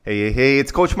Hey,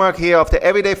 it's Coach Mark here of the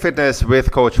Everyday Fitness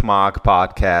with Coach Mark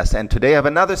podcast. And today I have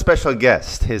another special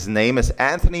guest. His name is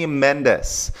Anthony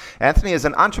Mendez. Anthony is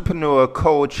an entrepreneur,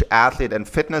 coach, athlete, and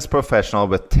fitness professional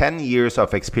with 10 years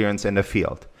of experience in the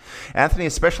field. Anthony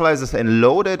specializes in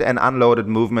loaded and unloaded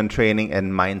movement training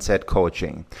and mindset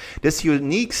coaching. This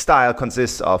unique style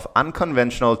consists of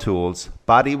unconventional tools,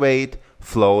 body weight,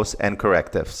 flows, and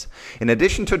correctives. In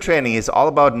addition to training, he's all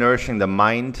about nourishing the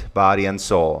mind, body, and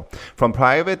soul. From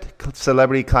private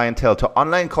celebrity clientele to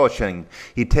online coaching,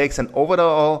 he takes an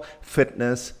overall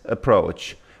fitness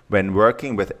approach when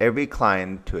working with every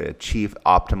client to achieve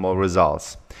optimal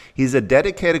results. He's a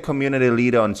dedicated community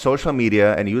leader on social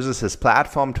media and uses his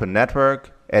platform to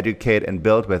network, educate, and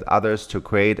build with others to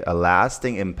create a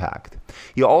lasting impact.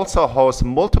 He also hosts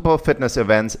multiple fitness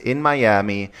events in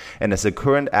Miami and is a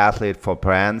current athlete for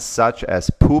brands such as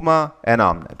Puma and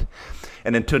Omnit.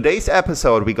 And in today's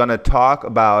episode, we're going to talk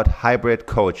about hybrid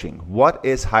coaching. What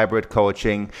is hybrid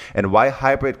coaching and why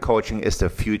hybrid coaching is the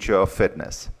future of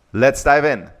fitness? Let's dive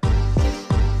in.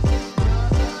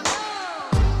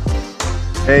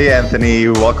 Hey, Anthony.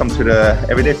 Welcome to the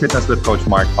Everyday Fitness with Coach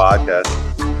Mark podcast.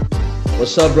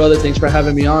 What's up, brother? Thanks for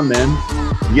having me on, man.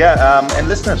 Yeah, and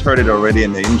listeners heard it already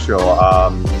in the intro,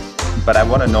 but I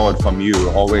want to know it from you.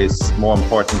 Always more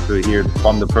important to hear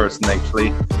from the person actually.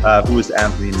 Who is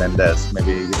Anthony Mendez?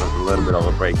 Maybe give us a little bit of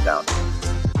a breakdown.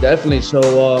 Definitely.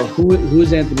 So who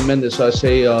is Anthony Mendez? So I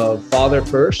say father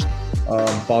first.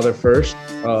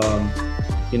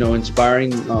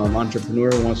 Inspiring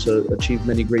entrepreneur who wants to achieve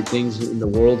many great things in the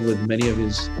world with many of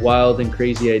his wild and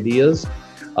crazy ideas.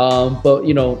 But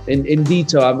in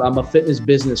detail, I'm a fitness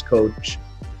business coach.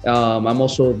 I'm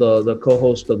also the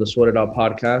co-host of the Sweat It Out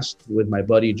podcast with my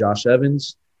buddy Josh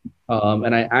Evans.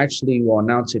 And I actually will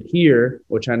announce it here,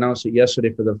 which I announced it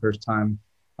yesterday for the first time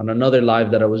on another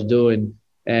live that I was doing.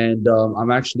 And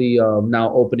I'm actually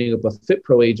now opening up a Fit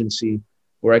Pro agency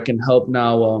where I can help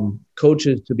now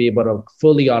coaches to be able to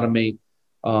fully automate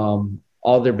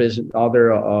all their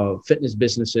fitness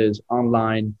businesses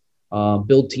online.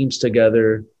 Build teams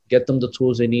together, get them the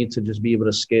tools they need to just be able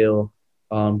to scale,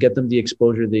 get them the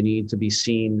exposure they need to be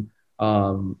seen,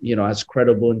 as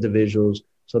credible individuals.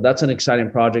 So that's an exciting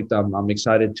project. I'm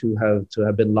excited to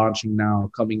have been launching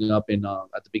now, coming up in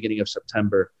at the beginning of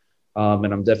September,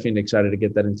 and I'm definitely excited to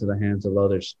get that into the hands of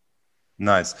others.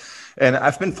 Nice. And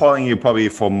I've been following you probably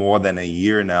for more than a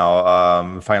year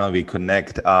now. Finally, we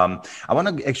connect. I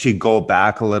want to actually go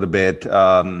back a little bit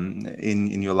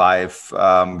in your life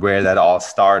where that all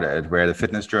started, where the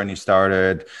fitness journey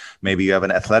started. Maybe you have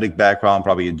an athletic background,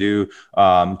 probably you do.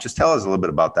 Just tell us a little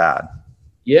bit about that.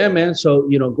 Yeah, man. So,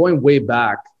 going way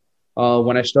back,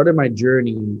 when I started my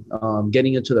journey,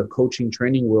 getting into the coaching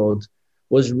training world,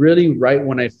 was really right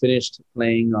when I finished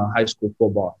playing high school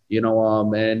football,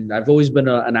 and I've always been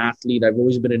an athlete. I've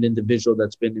always been an individual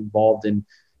that's been involved in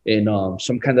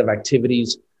some kind of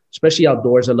activities, especially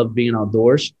outdoors. I love being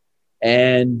outdoors.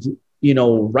 And,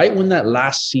 right when that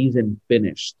last season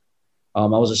finished, I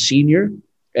was a senior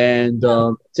and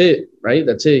that's it, right?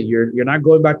 That's it. You're not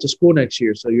going back to school next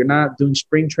year. So you're not doing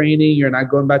spring training. You're not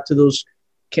going back to those,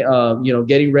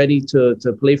 getting ready to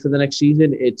play for the next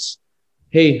season. It's,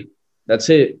 hey, that's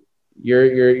it.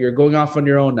 You're going off on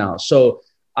your own now. So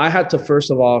I had to first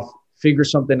of all figure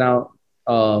something out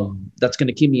that's going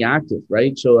to keep me active,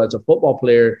 right? So as a football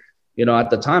player, at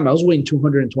the time I was weighing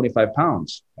 225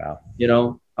 pounds.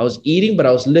 Wow. I was eating, but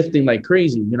I was lifting like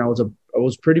crazy. I was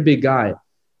a pretty big guy,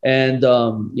 and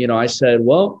I said,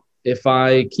 well, if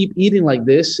I keep eating like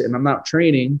this and I'm not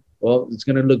training, well, it's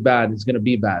going to look bad. It's going to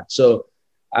be bad. So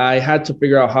I had to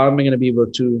figure out how am I going to be able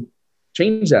to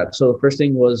change that. So the first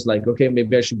thing was like, okay,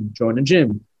 maybe I should join a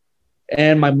gym.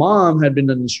 And my mom had been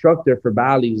an instructor for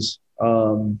Bally's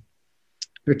for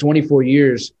 24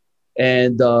 years.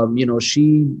 And,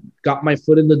 she got my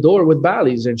foot in the door with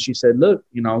Bally's and she said, look,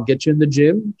 I'll get you in the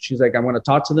gym. She's like, I want to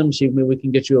talk to them, see if maybe we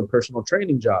can get you a personal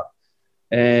training job.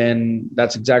 And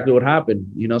that's exactly what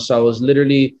happened. So I was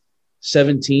literally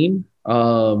 17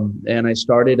 and I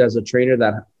started as a trainer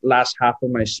that last half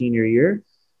of my senior year.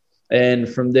 And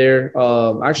from there,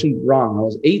 actually wrong. I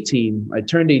was 18. I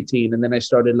turned 18, and then I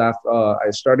started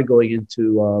going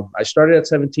into. I started at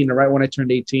 17, and right when I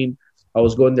turned 18, I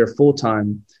was going there full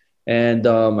time, and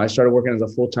I started working as a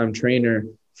full time trainer.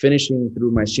 Finishing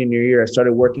through my senior year, I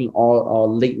started working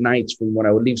all late nights. From when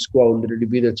I would leave school, I would literally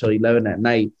be there till 11 at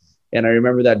night, and I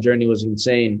remember that journey was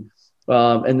insane.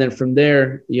 And then from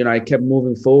there, I kept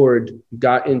moving forward.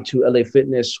 Got into LA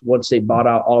Fitness once they bought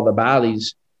out all the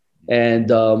Bally's. And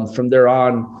from there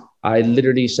on, I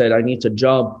literally said, I need to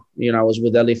jump. I was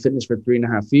with LA Fitness for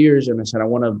 3.5 years. And I said, I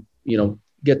want to,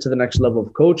 get to the next level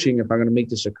of coaching, if I'm going to make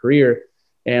this a career.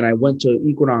 And I went to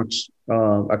Equinox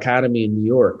Academy in New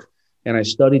York, and I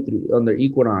studied under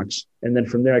Equinox. And then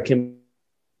from there, I came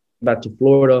back to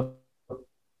Florida,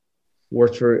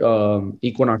 worked for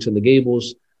Equinox in the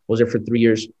Gables, was there for 3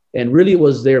 years, and really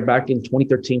was there back in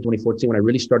 2013, 2014 when I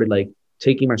really started like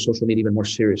taking my social media even more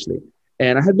seriously.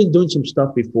 And I had been doing some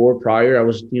stuff before prior. I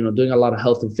was, doing a lot of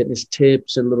health and fitness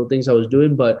tips and little things I was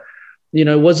doing, but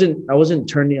I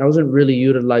wasn't really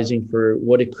utilizing for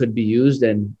what it could be used.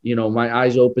 And, my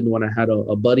eyes opened when I had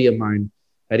a buddy of mine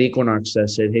at Equinox that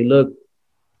said, "Hey, look,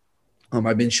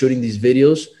 I've been shooting these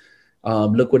videos.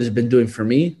 Look what it's been doing for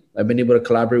me. I've been able to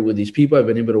collaborate with these people. I've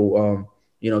been able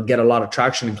to, get a lot of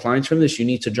traction and clients from this. You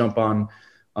need to jump on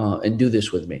and do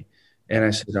this with me." And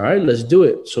I said, "All right, let's do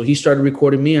it." So he started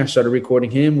recording me. I started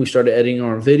recording him. We started editing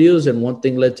our videos, and one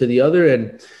thing led to the other. And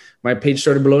my page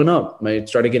started blowing up. I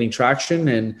started getting traction,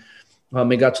 and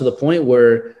it got to the point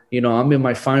where, I'm in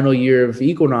my final year of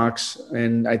Equinox,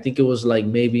 and I think it was like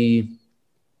maybe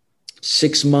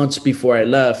 6 months before I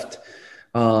left.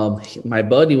 My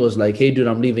buddy was like, "Hey, dude,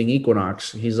 I'm leaving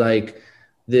Equinox." He's like,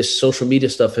 "This social media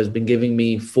stuff has been giving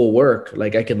me full work.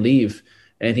 Like, I can leave."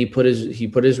 And he put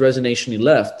his resignation. He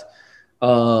left.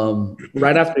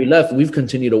 Right after he left, we've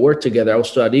continued to work together. I was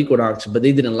still at Equinox, but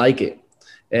they didn't like it.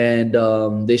 And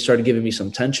they started giving me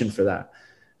some tension for that.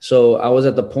 So I was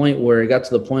at the point where it got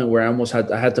to the point where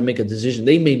I had to make a decision.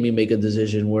 They made me make a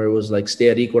decision where it was like, stay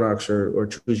at Equinox or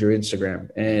choose your Instagram.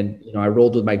 And, I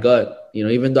rolled with my gut,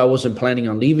 even though I wasn't planning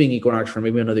on leaving Equinox for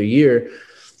maybe another year,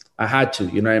 I had to,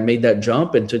 I made that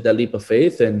jump and took that leap of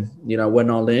faith, and, I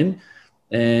went all in.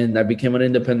 And I became an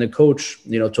independent coach,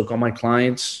 took all my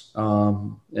clients,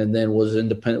 and then was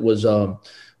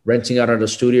renting out at a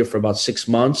studio for about 6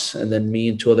 months. And then me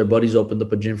and 2 other buddies opened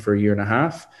up a gym for 1.5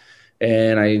 years.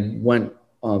 And I went,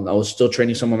 I was still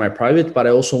training some of my private, but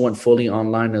I also went fully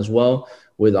online as well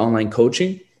with online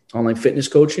coaching, online fitness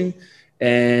coaching.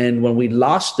 And when we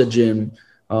lost the gym,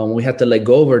 we had to let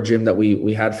go of our gym that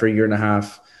we had for 1.5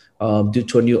 years due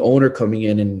to a new owner coming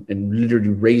in and literally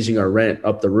raising our rent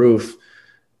up the roof.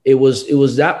 It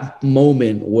was that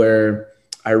moment where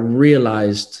I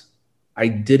realized I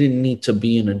didn't need to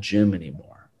be in a gym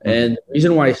anymore. Mm-hmm. And the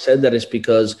reason why I said that is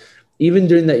because even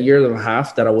during that 1.5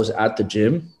 years that I was at the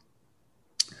gym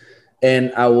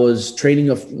and I was training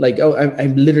I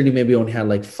literally maybe only had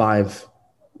like 5,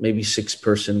 maybe 6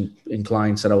 person in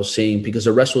clients that I was seeing, because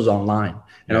the rest was online.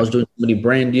 And I was doing so many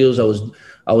brand deals.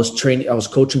 I was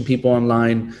coaching people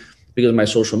online because of my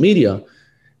social media.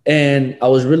 And I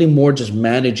was really more just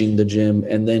managing the gym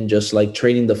and then just like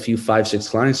training the few 5, 6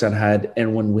 clients I had.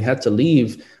 And when we had to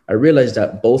leave, I realized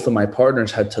that both of my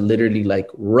partners had to literally like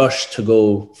rush to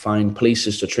go find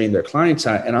places to train their clients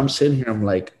at. And I'm sitting here, I'm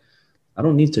like, I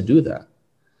don't need to do that.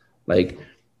 Like,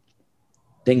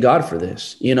 thank God for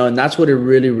this, and that's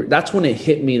when it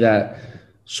hit me that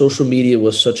social media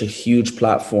was such a huge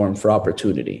platform for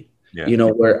opportunity. Yeah.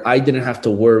 Where I didn't have to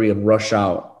worry and rush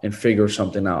out and figure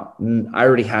something out. I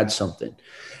already had something.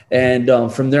 And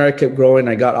from there, I kept growing.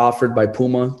 I got offered by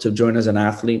Puma to join as an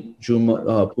athlete.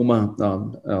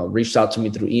 Puma reached out to me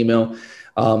through email.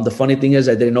 The funny thing is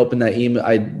I didn't open that email.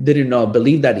 I didn't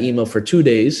believe that email for 2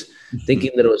 days,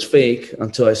 thinking that it was fake,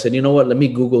 until I said, you know what, let me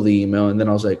Google the email. And then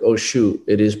I was like, oh, shoot,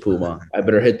 it is Puma. I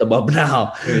better hit them up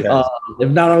now. Yes. If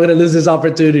not, I'm going to lose this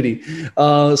opportunity.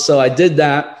 So I did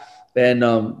that. And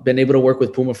been able to work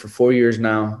with Puma for 4 years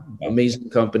now. Amazing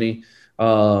company.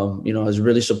 Has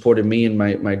really supported me in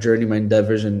my journey, my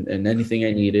endeavors, and anything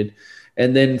I needed.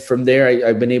 And then from there,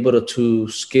 I've been able to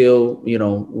scale,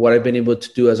 what I've been able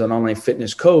to do as an online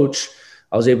fitness coach.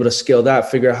 I was able to scale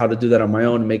that, figure out how to do that on my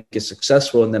own and make it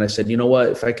successful. And then I said, you know what,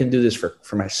 if I can do this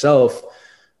for myself,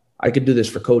 I could do this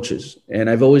for coaches. And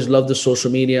I've always loved the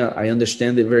social media. I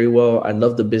understand it very well. I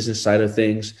love the business side of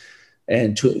things.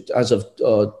 And as of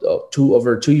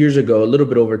over 2 years ago, a little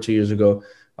bit over 2 years ago,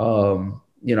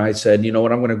 I said, you know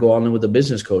what, I'm going to go all in with the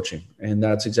business coaching. And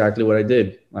that's exactly what I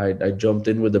did. I jumped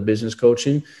in with the business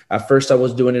coaching. At first, I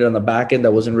was doing it on the back end. I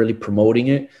wasn't really promoting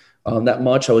it that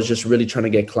much. I was just really trying to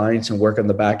get clients and work on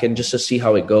the back end just to see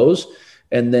how it goes.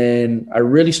 And then I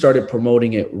really started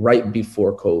promoting it right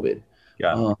before COVID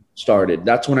started.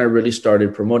 That's when I really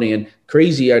started promoting. And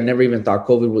crazy, I never even thought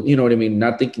COVID would,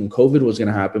 not thinking COVID was going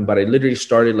to happen, but I literally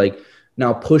started like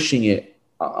now pushing it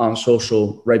on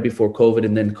social right before COVID.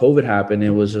 And then COVID happened. It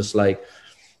was just like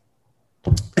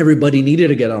everybody needed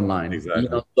to get online.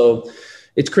 Exactly. So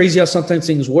it's crazy how sometimes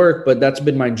things work, but that's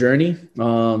been my journey.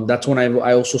 That's when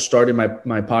I also started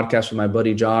my podcast with my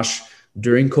buddy Josh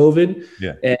during COVID.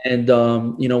 Yeah. And,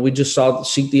 we just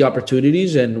seek the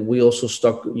opportunities, and we also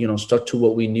stuck to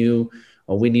what we knew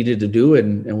we needed to do,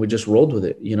 and we just rolled with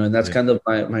it, and that's kind of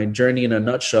my journey in a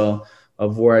nutshell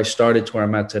of where I started to where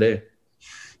I'm at today.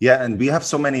 Yeah, and we have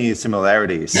so many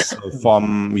similarities. So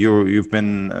from you've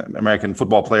been an American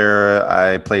football player.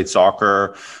 I played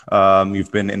soccer.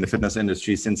 You've been in the fitness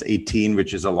industry since 18,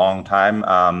 which is a long time.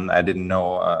 I didn't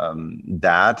know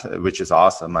that, which is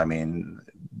awesome. I mean,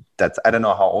 I don't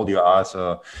know how old you are.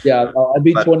 So yeah, I'll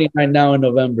be 29 now in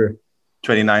November.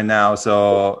 29 now,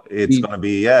 so it's going to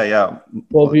be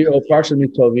 12 years, approximately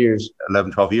 12 years.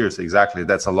 11, 12 years, exactly.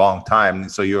 That's a long time.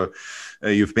 So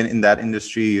you've been in that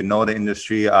industry, you know the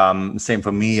industry. Same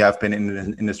for me. I've been in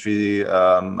the industry.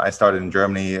 I started in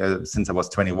Germany since I was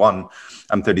 21.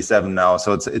 I'm 37 now,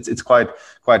 so it's quite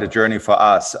a journey for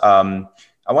us. I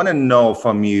want to know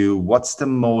from you, what's the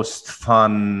most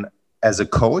fun as a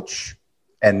coach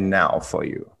and now for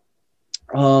you?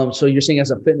 So you're saying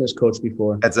as a fitness coach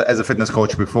before? As a fitness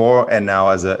coach before, and now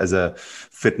as a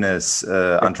fitness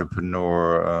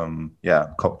entrepreneur,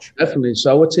 coach. Definitely. So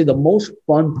I would say the most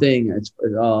fun thing is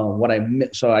what I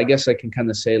miss. So I guess I can kind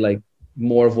of say like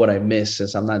more of what I miss,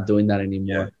 since I'm not doing that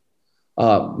anymore.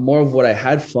 Yeah. More of what I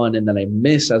had fun and that I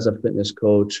miss as a fitness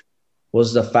coach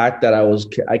was the fact that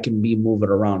I can be moving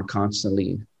around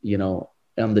constantly,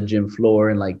 on the gym floor,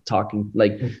 and like talking,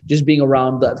 like just being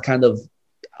around that kind of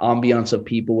ambiance of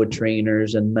people with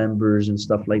trainers and members and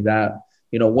stuff like that,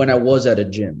 when I was at a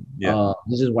gym.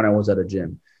 This is when I was at a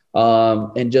gym.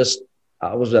 And just,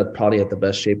 I was probably at the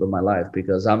best shape of my life,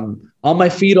 because I'm on my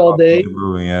feet all day.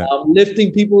 I'm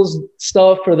lifting people's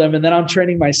stuff for them, and then I'm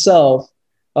training myself.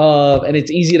 And it's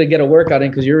easy to get a workout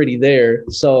in because you're already there.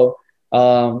 So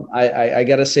I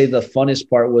got to say the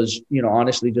funnest part was,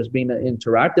 honestly, just being to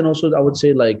interact. And also I would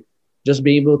say like just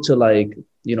being able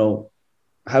to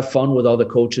have fun with all the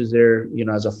coaches there,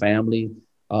 as a family,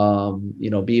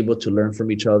 be able to learn from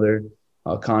each other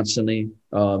constantly,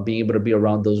 being able to be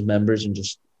around those members and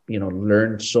just,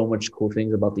 learn so much cool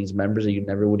things about these members that you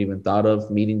never would even thought of,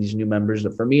 meeting these new members.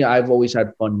 For me, I've always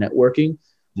had fun networking.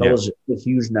 So I was a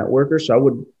huge networker. So I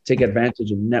would take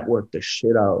advantage and network the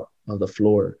shit out of the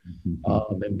floor,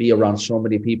 and be around so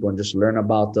many people and just learn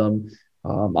about them,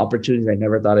 opportunities I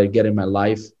never thought I'd get in my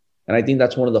life. And I think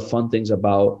that's one of the fun things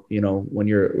about, when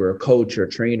you're a coach or a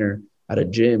trainer at a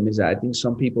gym, is that I think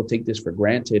some people take this for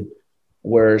granted,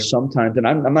 where sometimes, and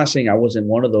I'm not saying I wasn't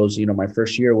one of those, my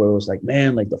first year where it was like,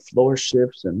 man, like the floor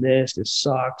shifts and this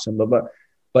sucks and blah, blah.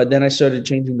 But then I started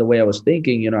changing the way I was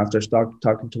thinking, after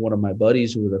talking to one of my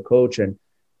buddies who was a coach, and,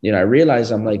 I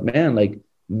realized, I'm like, man, like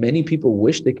many people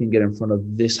wish they can get in front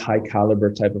of this high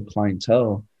caliber type of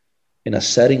clientele in a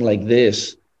setting like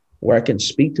this, where I can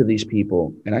speak to these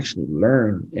people and actually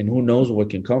learn, and who knows what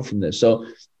can come from this. So,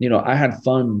 I had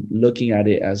fun looking at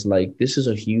it as like, this is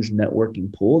a huge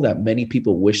networking pool that many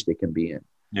people wish they can be in.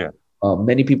 Yeah.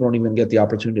 Many people don't even get the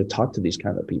opportunity to talk to these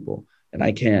kind of people, and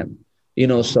I can,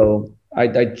 so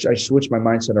I switched my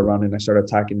mindset around and I started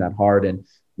attacking that hard. And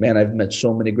man, I've met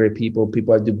so many great people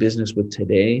I do business with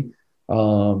today.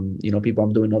 People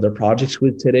I'm doing other projects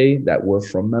with today that were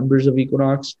from members of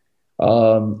Equinox.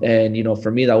 And,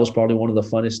 for me, that was probably one of the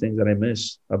funnest things that I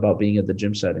miss about being at the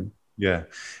gym setting. Yeah.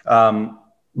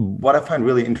 What I find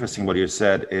really interesting, what you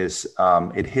said, is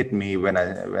it hit me when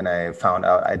I found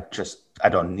out I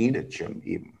don't need a gym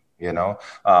even,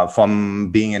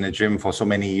 from being in a gym for so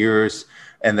many years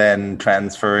and then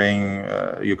transferring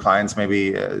your clients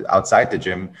maybe outside the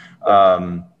gym.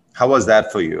 How was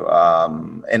that for you?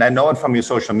 And I know it from your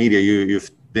social media, you've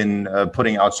been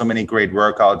putting out so many great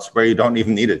workouts where you don't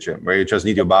even need a gym, where you just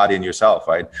need your body and yourself,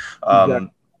 right? Exactly.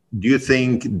 Do you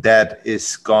think that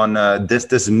is gonna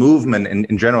this movement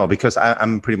in general? Because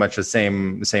I'm pretty much the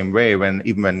same way. When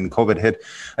COVID hit,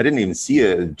 I didn't even see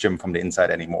a gym from the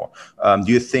inside anymore. Do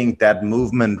you think that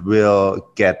movement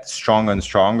will get stronger and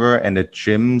stronger, and the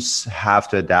gyms have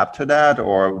to adapt to that,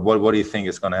 or what do you think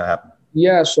is going to happen?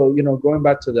 Yeah, so going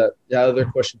back to the other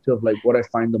question too, of like what I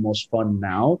find the most fun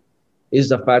now is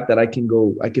the fact that I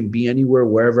can be anywhere,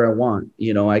 wherever I want.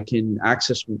 I can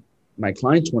access my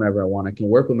clients whenever I want. I can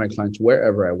work with my clients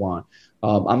wherever I want.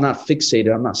 I'm not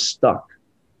fixated. I'm not stuck.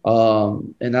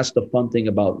 And that's the fun thing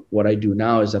about what I do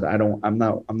now, is that I'm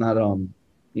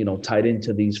not tied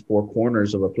into these four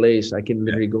corners of a place. I can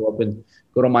literally go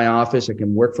to my office. I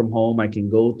can work from home. I can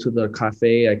go to the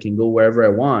cafe. I can go wherever I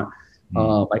want.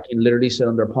 I can literally sit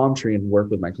under a palm tree and work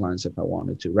with my clients if I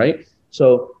wanted to, right?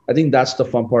 So I think that's the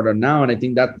fun part of now. And I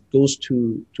think that goes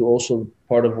to also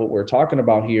part of what we're talking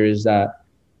about here, is that,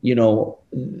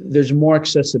 there's more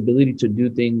accessibility to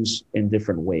do things in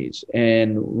different ways.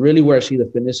 And really where I see the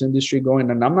fitness industry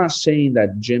going, and I'm not saying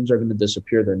that gyms are going to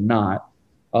disappear, they're not.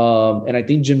 And I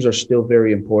think gyms are still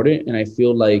very important. And I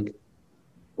feel like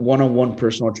one-on-one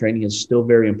personal training is still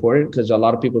very important, because a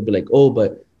lot of people will be like, oh,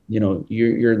 but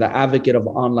you're the advocate of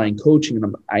online coaching,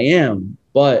 and I am,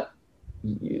 but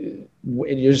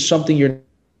there's something you're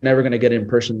never going to get in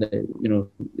person that,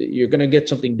 you're going to get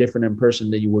something different in person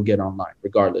than you will get online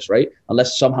regardless, right?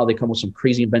 Unless somehow they come with some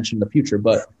crazy invention in the future.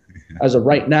 But as of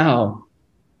right now,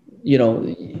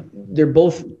 they're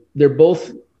both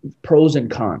pros and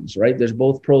cons, right? There's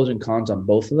both pros and cons on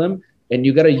both of them, and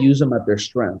you got to use them at their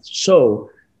strengths.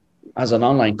 So as an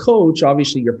online coach,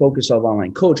 obviously you're focused on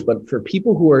online coach, but for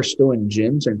people who are still in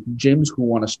gyms and gyms who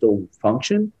want to still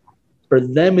function, for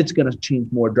them, it's going to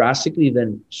change more drastically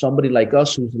than somebody like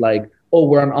us who's like, oh,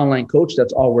 we're an online coach,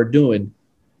 that's all we're doing.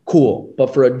 Cool.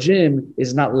 But for a gym,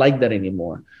 it's not like that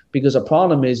anymore, because the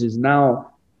problem is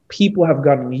now people have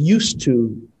gotten used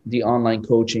to the online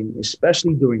coaching,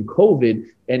 especially during COVID.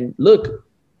 And look,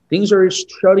 things are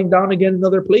shutting down again in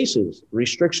other places.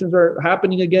 Restrictions are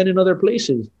happening again in other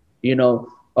places.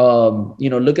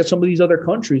 Look at some of these other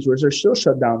countries where they're still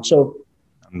shut down. So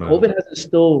COVID hasn't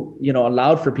still,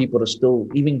 allowed for people to still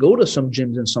even go to some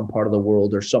gyms in some part of the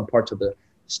world or some parts of the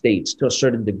States to a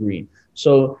certain degree.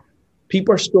 So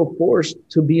people are still forced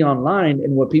to be online.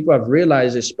 And what people have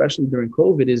realized, especially during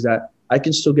COVID, is that I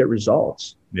can still get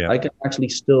results. Yeah. I can actually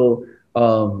still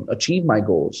achieve my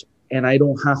goals. And I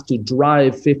don't have to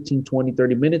drive 15, 20,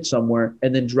 30 minutes somewhere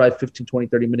and then drive 15, 20,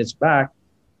 30 minutes back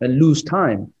and lose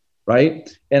time,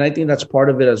 right? And I think that's part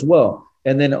of it as well.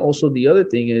 And then also the other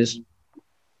thing is,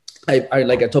 I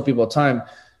like I tell people all the time,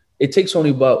 it takes only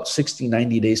about 60,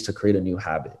 90 days to create a new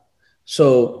habit.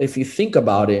 So if you think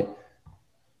about it,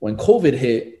 when COVID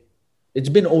hit, it's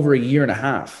been over a year and a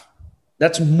half.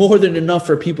 That's more than enough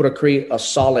for people to create a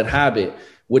solid habit,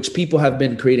 which people have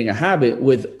been creating a habit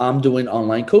with. I'm doing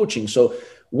online coaching. So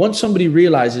once somebody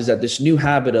realizes that this new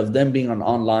habit of them being on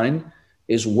online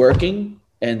is working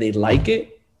and they like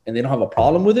it and they don't have a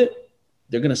problem with it,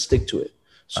 they're going to stick to it.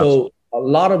 So a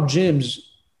lot of gyms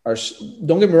are,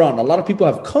 don't get me wrong, a lot of people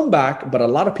have come back, but a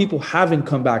lot of people haven't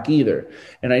come back either.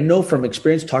 And I know from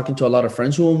experience talking to a lot of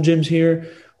friends who own gyms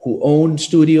here, who own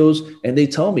studios, and they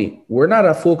tell me we're not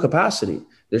at full capacity.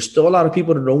 There's still a lot of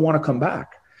people that don't want to come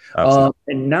back.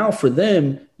 And now for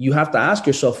them, you have to ask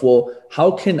yourself, well, how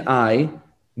can I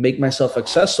make myself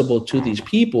accessible to these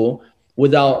people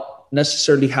without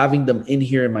necessarily having them in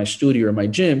here in my studio or my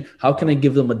gym? How can I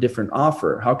give them a different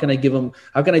offer? How can I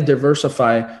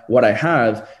diversify what I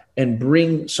have and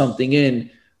bring something in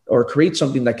or create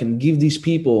something that can give these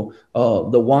people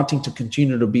the wanting to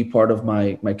continue to be part of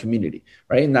my community,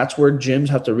 right? And that's where gyms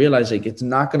have to realize, like, it's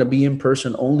not going to be in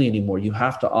person only anymore. You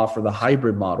have to offer the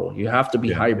hybrid model. You have to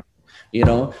be hybrid,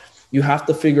 You have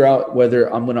to figure out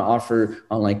whether I'm going to offer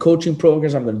online coaching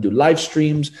programs, I'm going to do live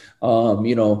streams, how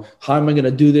am I going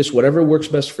to do this, whatever works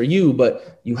best for you.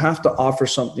 But you have to offer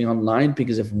something online,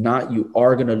 because if not, you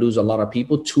are going to lose a lot of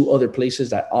people to other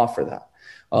places that offer that.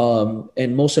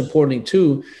 And most importantly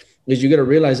too, is you got to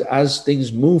realize as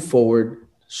things move forward,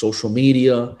 social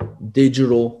media,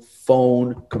 digital,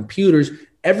 phone, computers,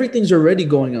 everything's already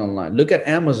going online. Look at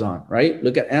Amazon, right?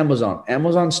 Look at Amazon.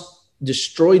 Amazon's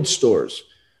destroyed stores.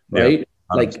 Right?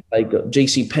 Yeah, like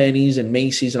JC Penney's and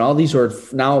Macy's and all these are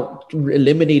now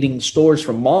eliminating stores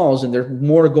from malls, and they're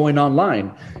more going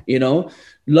online,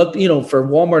 Look, for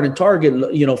Walmart and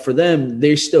Target, for them,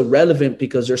 they're still relevant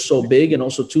because they're so big. And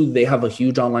also too, they have a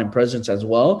huge online presence as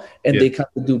well. And they kind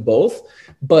of do both.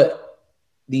 But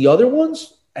the other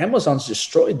ones, Amazon's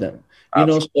destroyed them,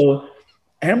 so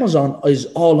Amazon is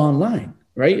all online.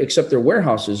 Right? Except their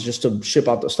warehouses just to ship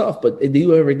out the stuff, but they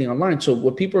do everything online. So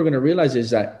what people are going to realize is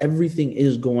that everything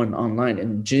is going online,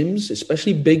 and gyms,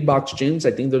 especially big box gyms,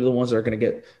 I think they're the ones that are going to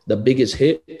get the biggest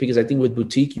hit, because I think with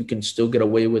boutique, you can still get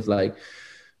away with like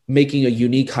making a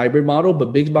unique hybrid model,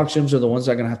 but big box gyms are the ones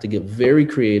that are going to have to get very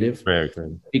creative,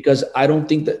 because I don't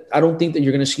think that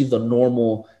you're going to see the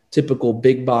normal typical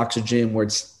big box gym where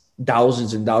it's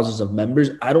thousands and thousands of members.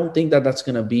 I don't think that that's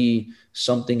going to be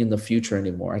something in the future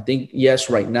anymore. I think, yes,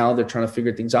 right now they're trying to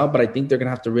figure things out, but I think they're going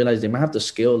to have to realize they might have to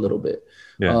scale a little bit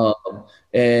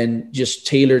and just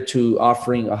tailor to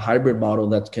offering a hybrid model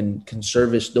that can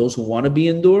service those who want to be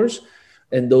indoors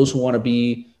and those who want to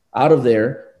be out of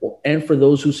there. And for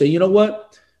those who say, you know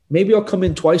what, maybe I'll come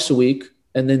in twice a week,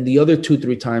 and then the other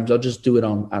 2-3 times I'll just do it at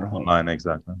home. Online,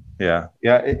 exactly. Yeah.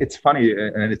 It's funny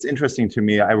and it's interesting to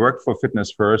me. I worked for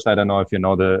Fitness First. I don't know if you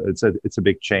know it's a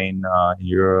big chain in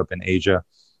Europe and Asia,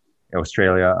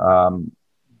 Australia.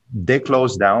 They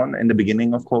closed down in the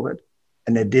beginning of COVID,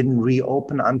 and they didn't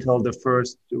reopen until the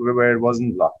first, where it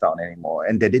wasn't lockdown anymore,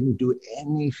 and they didn't do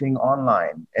anything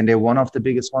online. And they're one of the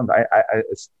biggest ones.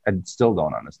 I still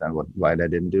don't understand why they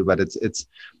didn't do, but it's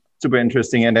super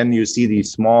interesting. And then you see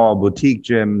these small boutique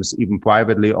gyms, even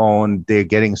privately owned. They're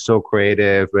getting so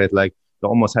creative with like they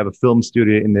almost have a film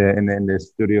studio in the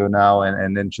studio now,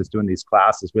 and then just doing these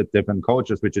classes with different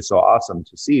coaches, which is so awesome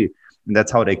to see. And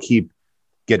that's how they keep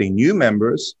getting new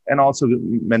members and also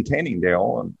maintaining their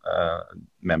own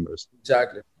members.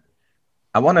 Exactly.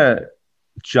 I want to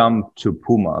jump to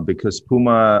Puma because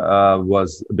Puma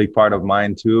was a big part of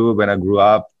mine too. When I grew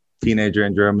up, teenager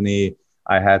in Germany,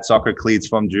 I had soccer cleats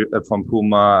from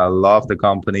Puma. I love the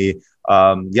company.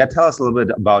 Tell us a little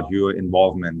bit about your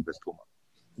involvement with Puma.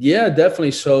 Yeah,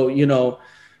 definitely. So,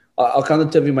 I'll kind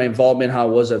of tell you my involvement, how I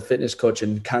was a fitness coach,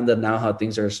 and kind of now how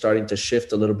things are starting to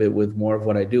shift a little bit with more of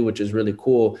what I do, which is really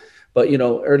cool. But,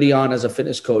 early on as a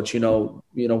fitness coach, we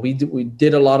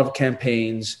did a lot of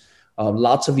campaigns,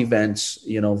 lots of events,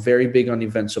 very big on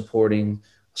event supporting,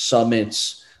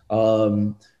 summits.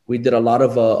 We did a lot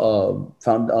of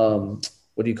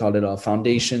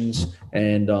foundations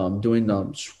and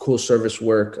doing cool service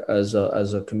work as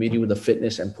a community with the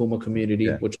fitness and Puma community,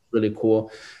 which is really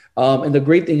cool. And the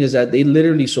great thing is that they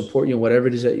literally support you in whatever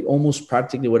it is that almost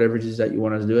practically whatever it is that you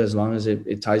want to do, as long as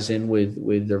it ties in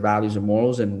with their values and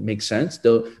morals and makes sense,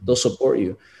 they'll support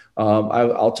you.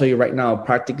 I'll tell you right now,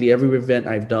 practically every event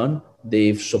I've done,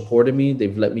 they've supported me.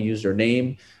 They've let me use their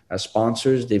name as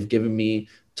sponsors. They've given me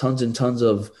tons and tons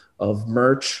of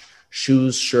merch,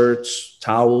 shoes, shirts,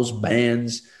 towels,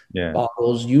 bands,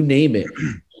 bottles, you name it,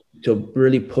 to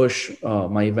really push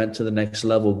my event to the next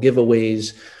level,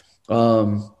 giveaways,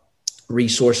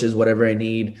 resources, whatever I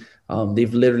need.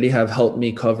 They've literally have helped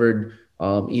me covered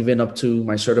even up to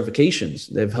my certifications.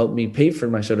 They've helped me pay for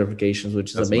my certifications,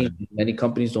 which is amazing. Many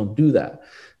companies don't do that,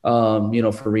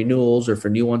 for renewals or for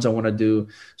new ones I want to do.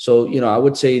 So, I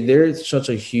would say they're such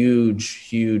a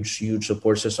huge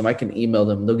support system. I can email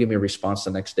them. They'll give me a response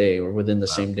the next day or within the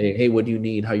same day. Hey, what do you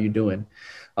need? How you doing?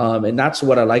 And that's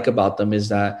what I like about them, is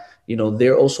that,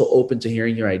 they're also open to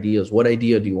hearing your ideas. What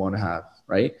idea do you want to have?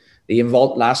 Right.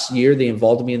 Last year, they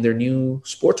involved me in their new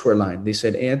sportswear line. They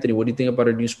said, Anthony, what do you think about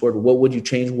our new sport? What would you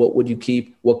change? What would you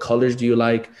keep? What colors do you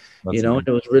like? And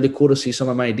it was really cool to see some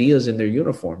of my ideas in their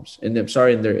uniforms, in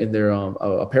their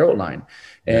apparel line.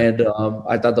 And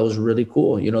I thought that was really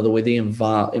cool. The way they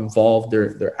involve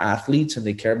their athletes and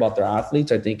they care about their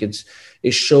athletes. I think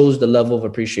it shows the level of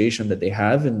appreciation that they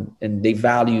have, and they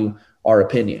value our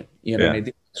opinion. And I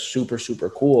think super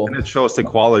cool, and it shows the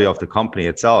quality of the company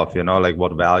itself, like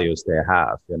what values they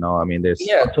have. I mean, there's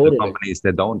totally companies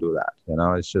that don't do that.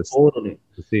 It's just totally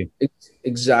to see.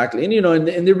 Exactly. And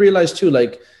and they realize too,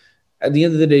 like at the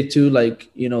end of the day too, like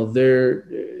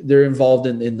they're involved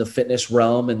in the fitness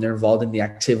realm, and they're involved in the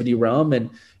activity realm, and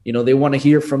they want to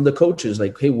hear from the coaches,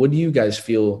 like, hey, what do you guys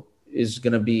feel is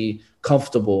going to be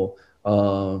comfortable,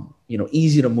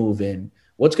 easy to move in?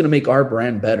 What's going to make our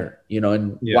brand better,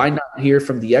 why not hear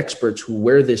from the experts who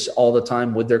wear this all the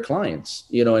time with their clients,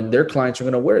 and their clients are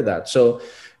going to wear that. So,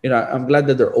 I'm glad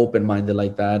that they're open-minded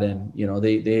like that. And,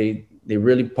 they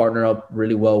really partner up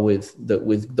really well with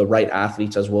the right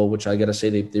athletes as well, which I got to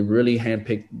say, they really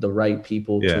handpicked the right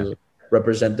people to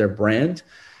represent their brand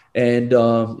and,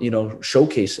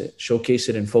 showcase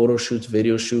it in photo shoots,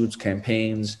 video shoots,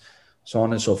 campaigns, so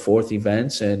on and so forth,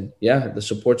 events. And the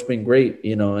support's been great,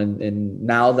 and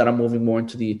now that I'm moving more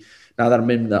now that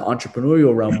I'm in the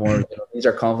entrepreneurial realm more, these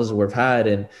are conferences that we've had,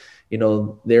 and,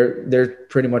 they're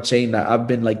pretty much saying that I've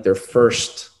been like their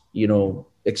first,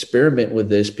 experiment with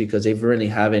this, because they really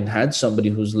haven't had somebody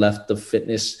who's left the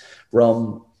fitness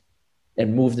realm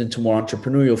and moved into more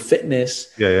entrepreneurial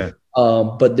fitness.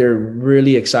 But they're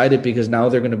really excited because now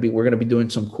we're going to be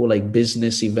doing some cool like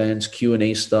business events,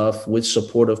 Q&A stuff with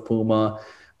support of Puma,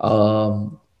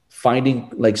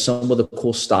 finding like some of the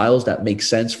cool styles that make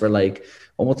sense for like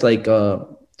almost like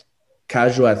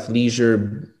casual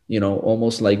athleisure,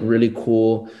 almost like really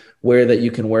cool wear that you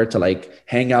can wear to like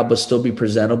hang out but still be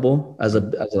presentable as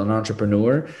an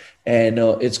entrepreneur. And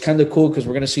it's kind of cool because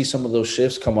we're going to see some of those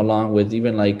shifts come along with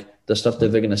even like the stuff that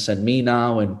they're going to send me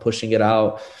now and pushing it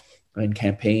out in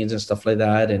campaigns and stuff like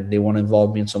that. And they want to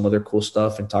involve me in some other cool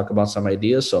stuff and talk about some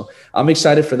ideas. So I'm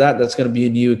excited for that. That's going to be a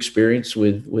new experience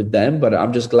with them, but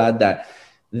I'm just glad that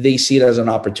they see it as an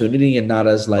opportunity and not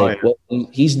as like, well,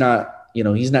 he's not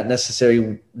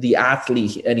necessarily the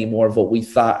athlete anymore of what we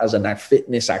thought as a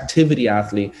fitness activity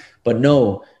athlete, but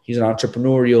no, he's an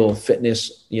entrepreneurial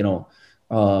fitness,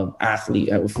 athlete,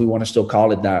 if we want to still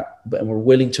call it that. But we're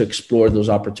willing to explore those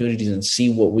opportunities and see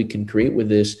what we can create with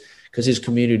this, because his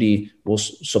community will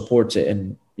support it,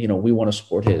 and we want to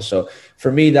support his. So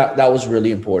for me, that was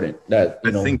really important. That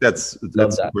I think that's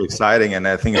super exciting, and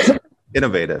I think it's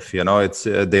innovative. It's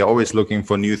they're always looking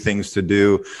for new things to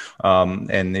do,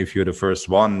 and if you're the first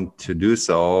one to do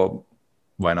so,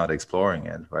 why not exploring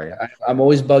it, right? I'm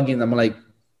always bugging them. I'm like,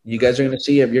 you guys are gonna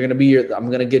see if you're gonna be here. I'm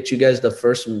gonna get you guys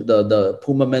the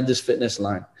Puma Mendes fitness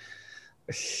line.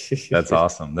 That's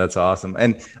awesome. That's awesome.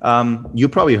 And you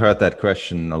probably heard that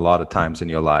question a lot of times in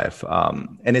your life.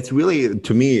 And it's really,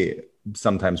 to me,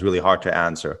 sometimes really hard to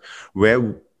answer.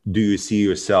 Where do you see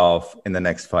yourself in the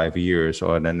next 5 years,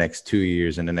 or in the next 2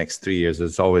 years, in the next 3 years?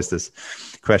 It's always this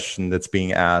question that's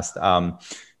being asked.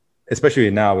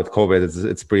 Especially now with COVID,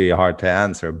 it's pretty hard to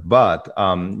answer. But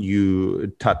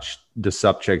you touched the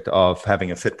subject of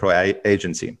having a FitPro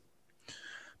agency.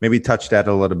 Maybe touch that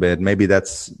a little bit. Maybe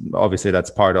that's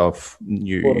part of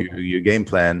your game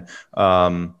plan.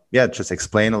 Just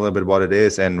explain a little bit what it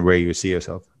is and where you see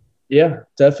yourself. Yeah,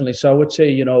 definitely. So I would say,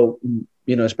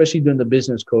 especially doing the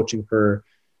business coaching for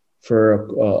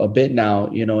a bit now,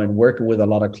 and working with a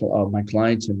lot of my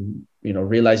clients, and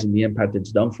realizing the impact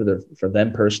it's done for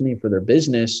them personally, for their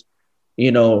business,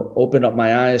 open up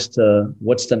my eyes to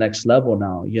what's the next level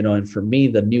now, and for me,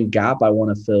 the new gap I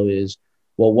want to fill is,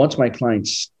 well, once my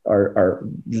clients are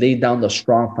laid down the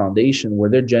strong foundation where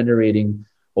they're generating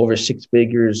over 6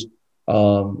 figures,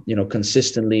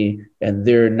 consistently, and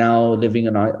they're now living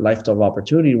a lifestyle of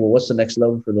opportunity. Well, what's the next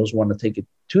level for those who want to take it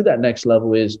to that next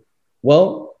level is,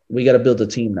 well, we got to build a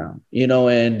team now,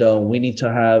 and we need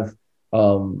to have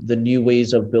the new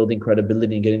ways of building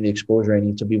credibility and getting the exposure I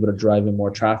need to be able to drive in more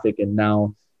traffic, and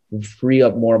now free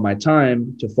up more of my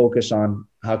time to focus on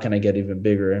how can I get even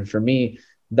bigger. And for me,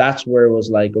 that's where it was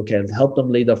like, okay, I've helped them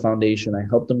lay the foundation. I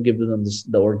helped them give them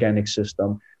the organic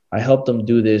system. I helped them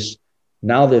do this.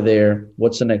 Now they're there.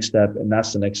 What's the next step? And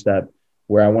that's the next step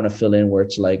where I want to fill in, where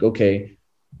it's like, okay,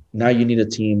 now you need a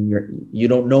team. You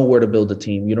don't know where to build a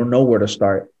team. You don't know where to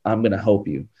start. I'm going to help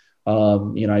you.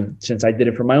 Since I did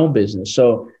it for my own business.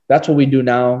 So that's what we do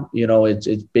now.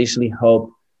 It's basically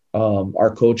help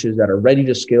our coaches that are ready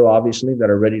to scale,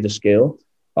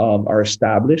 are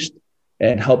established,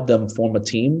 and help them form a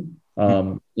team.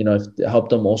 Help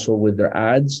them also with their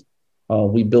ads.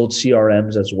 We build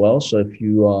CRMs as well. So if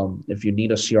you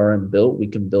need a CRM built, we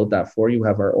can build that for you. We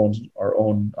have our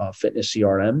own fitness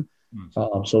CRM.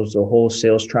 So it's a whole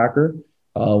sales tracker.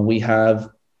 We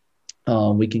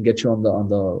can get you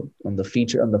on the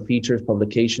features,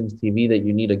 publications, TV that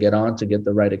you need to get on to get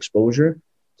the right exposure,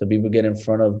 to be able to get in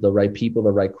front of the right people,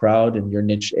 the right crowd in your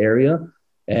niche area,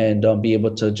 and be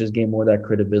able to just gain more of that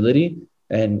credibility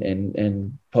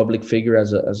and public figure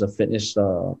as a fitness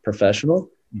professional,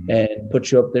 and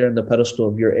put you up there in the pedestal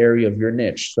of your area, of your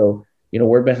niche. So,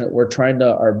 we're trying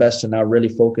our best to now really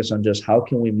focus on just how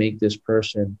can we make this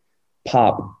person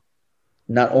pop,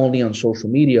 not only on social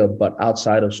media, but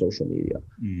outside of social media.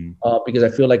 Because I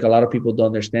feel like a lot of people don't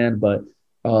understand, but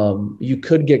you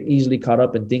could get easily caught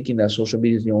up in thinking that social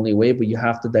media is the only way, but you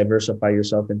have to diversify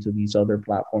yourself into these other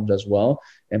platforms as well.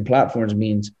 And platforms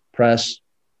means press,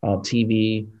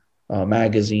 TV,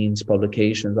 magazines,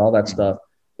 publications, all that stuff.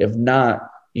 If not,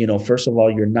 first of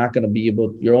all, you're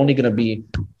only going to be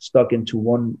stuck into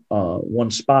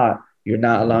one spot. You're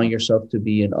not allowing yourself to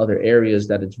be in other areas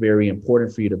that it's very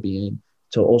important for you to be in,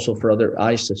 to also for other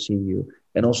eyes to see you.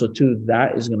 And also too,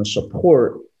 that is going to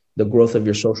support the growth of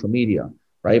your social media,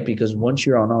 right? Because once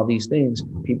you're on all these things,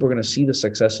 people are going to see the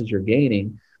successes you're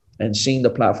gaining and seeing the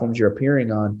platforms you're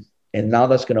appearing on. And now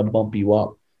that's going to bump you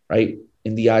up, right?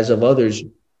 In the eyes of others,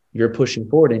 you're pushing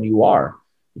forward, and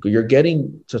you're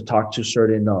getting to talk to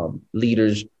certain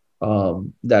leaders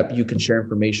that you can share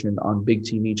information on big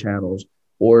TV channels,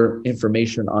 or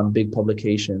information on big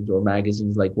publications or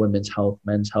magazines like Women's Health,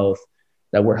 Men's Health,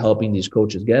 that we're helping these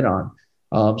coaches get on.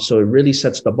 So it really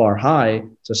sets the bar high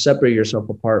to separate yourself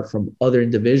apart from other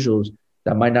individuals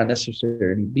that might not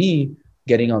necessarily be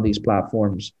getting on these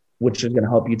platforms, which is going to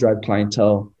help you drive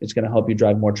clientele. It's going to help you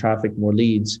drive more traffic, more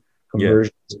leads,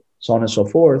 conversions, so on and so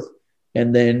forth.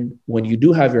 And then when you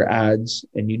do have your ads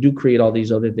and you do create all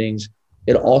these other things,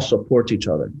 it all supports each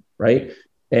other, right?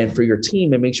 And for your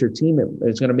team, it's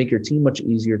going to make your team much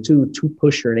easier to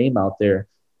push your name out there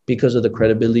because of the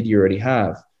credibility you already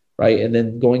have, right? And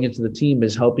then going into the team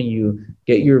is helping you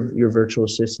get your virtual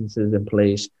assistants in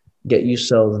place, get you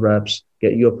sales reps,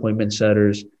 get you appointment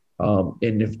setters.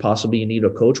 And if possibly you need a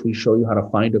coach, we show you how to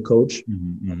find a coach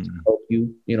to help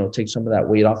you, take some of that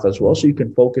weight off as well. So you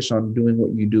can focus on doing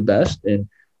what you do best. And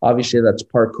obviously that's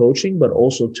part coaching, but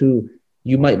also too,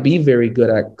 you might be very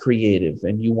good at creative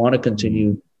and you want to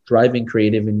continue driving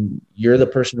creative, and you're the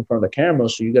person in front of the camera.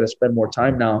 So you got to spend more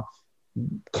time now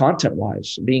content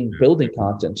wise, building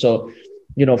content. So,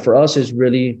 for us is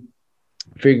really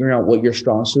figuring out what your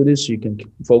strong suit is so you can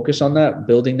focus on that,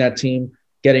 building that team,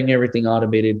 getting everything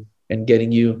automated, and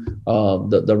getting you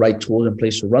the right tools in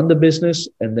place to run the business,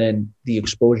 and then the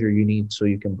exposure you need so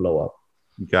you can blow up.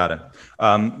 Got it.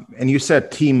 And you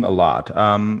said team a lot.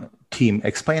 Team,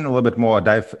 explain a little bit more,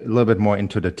 dive a little bit more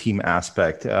into the team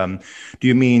aspect. Do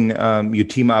you mean you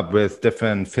team up with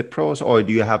different fit pros, or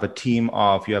do you have a team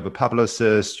of, you have a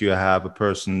publicist, you have a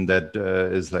person that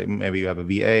is like, maybe you have a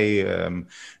VA,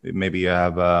 maybe you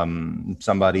have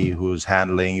somebody who's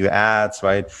handling your ads,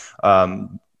 right?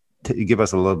 Give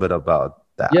us a little bit about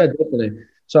that. Yeah, definitely.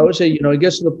 So I would say, it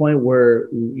gets to the point where,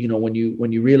 when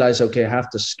you realize, okay, I have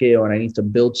to scale and I need to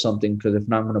build something, because if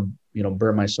not, I'm going to,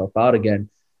 burn myself out again.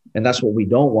 And that's what we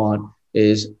don't want,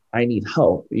 is I need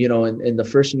help, and the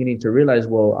first thing you need to realize,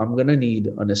 well, I'm going to need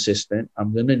an assistant.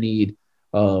 I'm going to need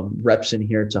reps in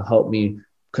here to help me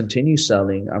continue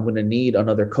selling. I'm going to need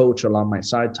another coach along my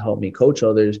side to help me coach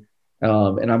others.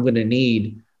 And I'm going to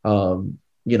need,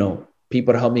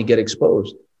 people to help me get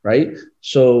exposed. Right.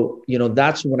 So,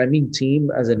 that's what I mean.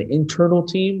 Team as an internal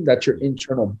team, that's your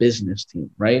internal business team.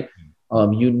 Right.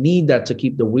 You need that to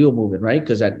keep the wheel moving. Right.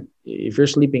 Because if you're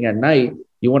sleeping at night,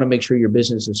 you want to make sure your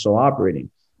business is still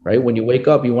operating. Right. When you wake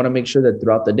up, you want to make sure that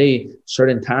throughout the day,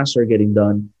 certain tasks are getting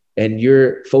done and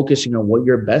you're focusing on what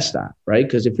you're best at. Right.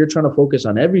 Because if you're trying to focus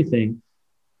on everything,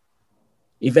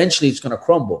 eventually it's going to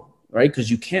crumble. Right.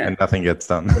 Because you can't. And nothing gets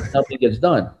done. Nothing gets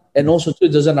done. And also, too,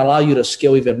 it doesn't allow you to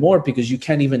scale even more because you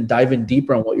can't even dive in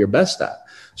deeper on what you're best at.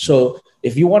 So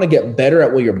if you want to get better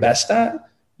at what you're best at,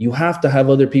 you have to have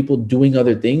other people doing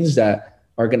other things that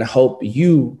are going to help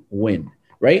you win,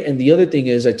 right? And the other thing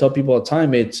is, I tell people all the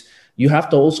time, you have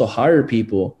to also hire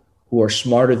people who are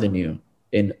smarter than you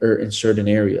in certain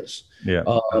areas. Yeah.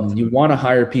 You want to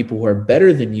hire people who are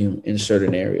better than you in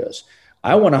certain areas.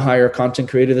 I want to hire a content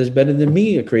creator that's better than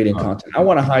me at creating content. I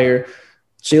want to hire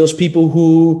salespeople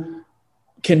who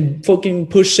can fucking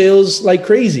push sales like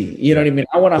crazy. You know what I mean?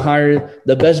 I want to hire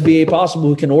the best VA possible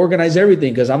who can organize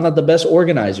everything, because I'm not the best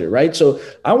organizer, right? So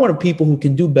I want people who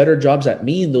can do better jobs at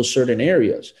me in those certain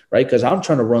areas, right? Because I'm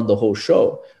trying to run the whole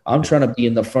show. I'm trying to be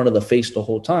in the front of the face the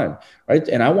whole time, right?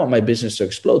 And I want my business to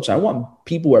explode. So I want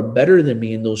people who are better than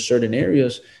me in those certain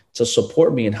areas to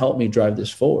support me and help me drive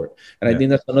this forward. And I think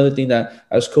that's another thing that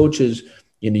as coaches,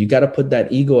 you got to put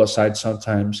that ego aside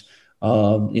sometimes.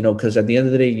 Because at the end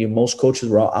of the day, most coaches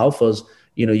were all alphas.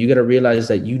 You got to realize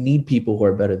that you need people who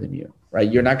are better than you, right?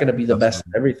 You're not going to be the best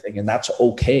at everything, and that's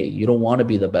okay. You don't want to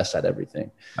be the best at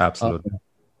everything. Absolutely.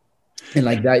 And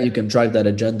like that, you can drive that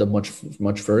agenda much,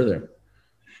 much further.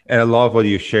 And I love what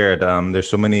you shared. There's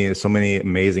so many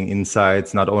amazing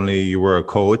insights. Not only you were a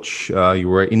coach, you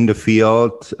were in the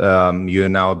field. You're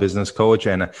now a business coach,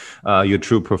 and you're a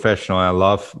true professional. I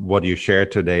love what you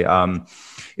shared today.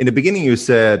 In the beginning, you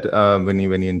said when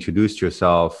you introduced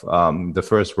yourself, the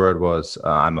first word was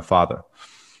 "I'm a father."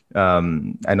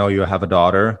 I know you have a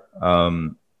daughter.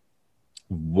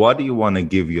 What do you want to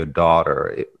give your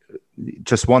daughter?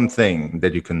 Just one thing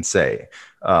that you can say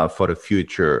for the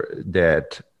future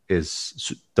that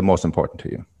is the most important to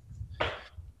you.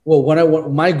 Well,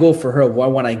 my goal for her, what I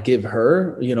want to give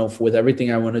her, with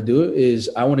everything I want to do, is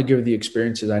I want to give her the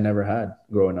experiences I never had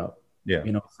growing up. Yeah.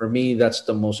 For me, that's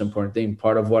the most important thing.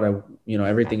 Part of what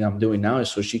everything I'm doing now is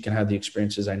so she can have the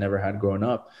experiences I never had growing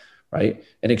up. Right.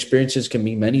 And experiences can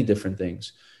mean many different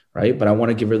things. Right. But I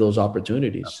want to give her those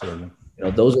opportunities. Absolutely.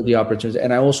 Those are the opportunities.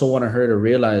 And I also want her to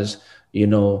realize,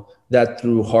 that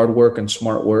through hard work and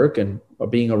smart work and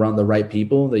being around the right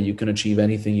people, that you can achieve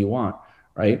anything you want.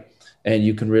 Right. And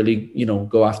you can really,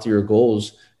 go after your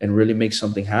goals and really make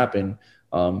something happen.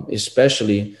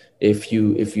 Especially if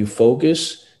you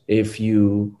focus, if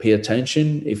you pay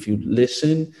attention, if you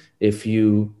listen, if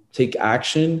you take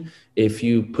action, if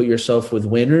you put yourself with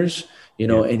winners,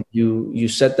 and you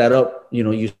set that up,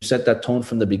 you set that tone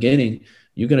from the beginning,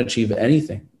 you can achieve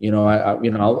anything.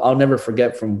 I'll never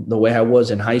forget from the way I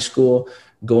was in high school,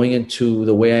 going into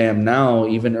the way I am now,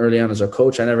 even early on as a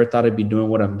coach. I never thought I'd be doing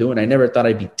what I'm doing. I never thought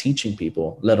I'd be teaching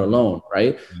people, let alone,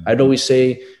 right? Mm-hmm. I'd always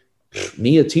say,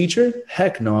 me a teacher?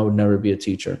 Heck no, I would never be a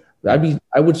teacher. I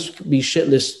would be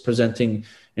shitless presenting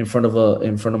in front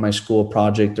of my school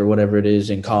project or whatever it is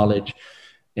in college.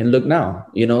 And look now,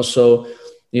 so,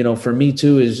 for me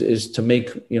too, is to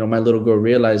make, my little girl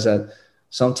realize that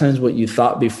sometimes what you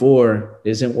thought before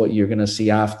isn't what you're going to see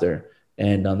after.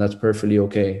 And that's perfectly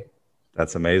okay.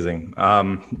 That's amazing.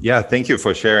 Thank you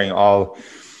for sharing all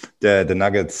the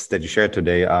nuggets that you shared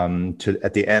today.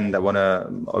 At the end, I want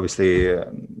to obviously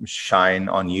shine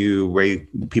on you, where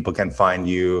people can find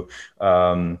you.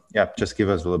 Just give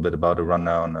us a little bit about a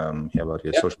rundown about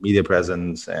your social media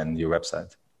presence and your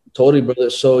website. Totally, brother.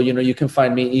 So, you can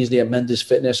find me easily at Mendes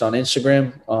Fitness on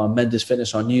Instagram, Mendes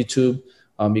Fitness on YouTube.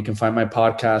 You can find my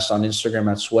podcast on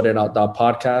Instagram at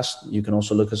sweatitout.podcast. You can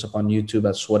also look us up on YouTube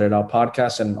at Sweat It Out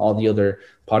Podcast and all the other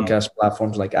podcast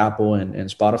platforms like Apple and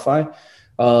Spotify.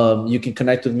 You can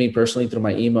connect with me personally through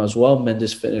my email as well,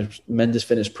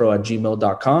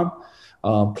 mendesfitnesspro@gmail.com.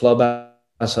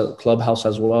 Clubhouse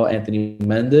as well, Anthony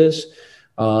Mendes.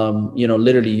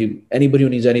 Literally anybody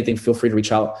who needs anything, feel free to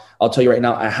reach out. I'll tell you right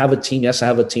now, I have a team. Yes, I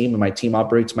have a team and my team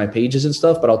operates my pages and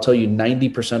stuff, but I'll tell you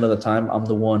 90% of the time, I'm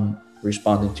the one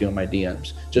responding to you on my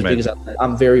DMs just because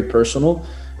I'm very personal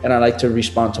and I like to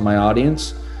respond to my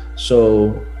audience.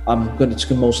 So it's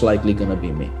most likely going to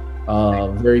be me.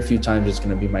 Very few times it's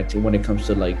going to be my team when it comes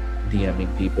to like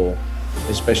DMing people,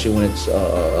 especially when it's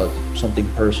something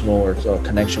personal or a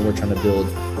connection we're trying to build.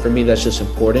 For me, that's just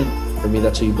important. For me,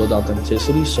 that's how you build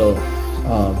authenticity. So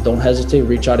don't hesitate.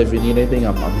 Reach out if you need anything.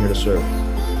 I'm here to serve.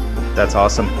 That's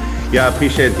awesome. Yeah, I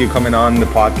appreciate you coming on the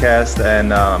podcast,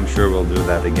 and I'm sure we'll do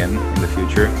that again in the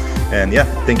future. And yeah,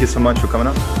 thank you so much for coming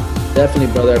on. Definitely,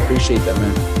 brother. I appreciate that,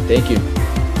 man. Thank you.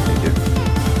 Thank you.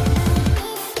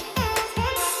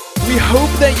 We hope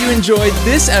that you enjoyed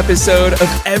this episode of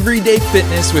Everyday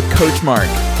Fitness with Coach Mark.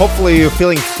 Hopefully you're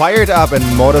feeling fired up and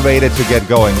motivated to get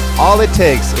going. All it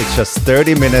takes is just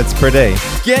 30 minutes per day.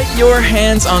 Get your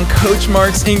hands on Coach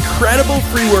Mark's incredible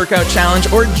free workout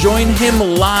challenge or join him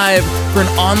live for an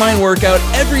online workout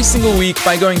every single week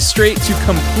by going straight to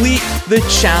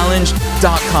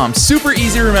CompleteTheChallenge.com. Super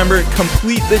easy to remember,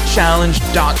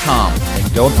 CompleteTheChallenge.com.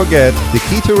 And don't forget, the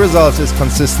key to results is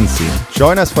consistency.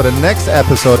 Join us for the next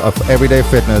episode of Everyday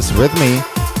Fitness with me,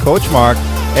 Coach Mark,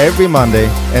 every Monday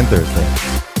and Thursday.